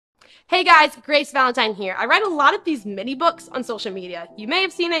Hey guys, Grace Valentine here. I write a lot of these mini books on social media. You may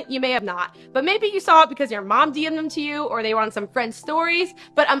have seen it, you may have not, but maybe you saw it because your mom DM'd them to you or they were on some friend's stories.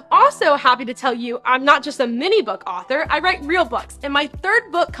 But I'm also happy to tell you I'm not just a mini book author, I write real books. And my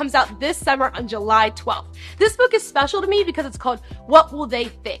third book comes out this summer on July 12th. This book is special to me because it's called What Will They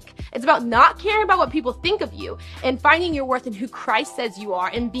Think? It's about not caring about what people think of you and finding your worth in who Christ says you are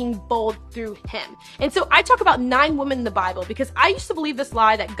and being bold through Him. And so I talk about 9 women in the Bible because I used to believe this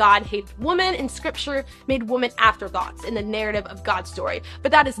lie that God hated woman in scripture, made woman afterthoughts in the narrative of God's story.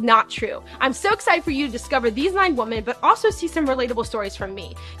 But that is not true. I'm so excited for you to discover these 9 women, but also see some relatable stories from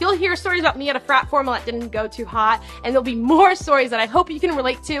me. You'll hear stories about me at a frat formal that didn't go too hot, and there'll be more stories that I hope you can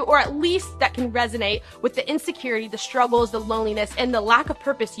relate to, or at least that can resonate with the insecurity, the struggles, the loneliness, and the lack of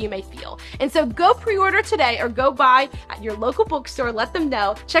purpose you may feel. And so go pre-order today or go buy at your local bookstore, let them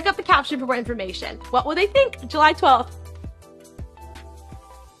know. Check out the caption for more information. What will they think? July 12th.